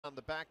on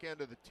the back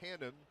end of the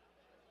tandem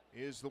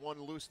is the one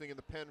loosening in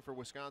the pen for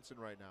Wisconsin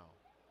right now.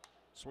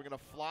 Swinging a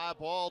fly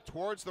ball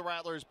towards the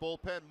Rattlers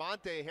bullpen.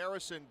 Monte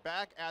Harrison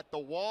back at the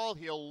wall.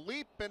 He'll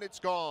leap, and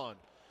it's gone.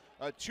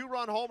 A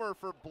 2-run homer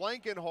for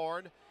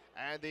Blankenhorn,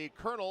 and the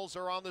Colonels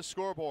are on the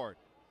scoreboard.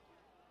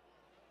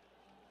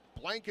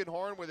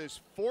 Blankenhorn with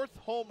his 4th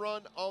home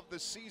run of the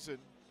season.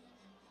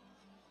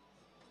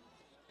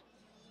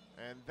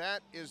 And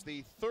that is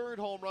the 3rd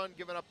home run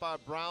given up by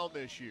Brown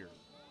this year.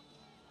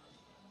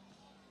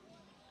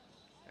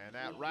 And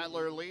that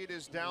Rattler lead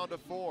is down to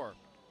 4.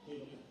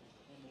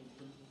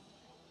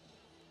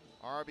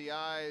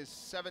 RBIs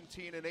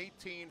 17 and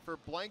 18 for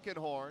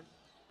Blankenhorn.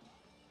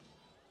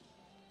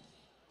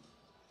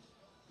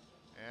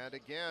 And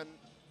again,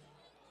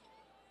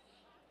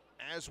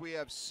 as we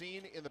have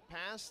seen in the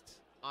past,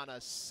 on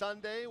a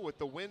Sunday with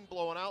the wind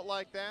blowing out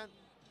like that,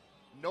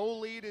 no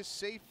lead is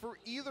safe for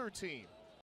either team.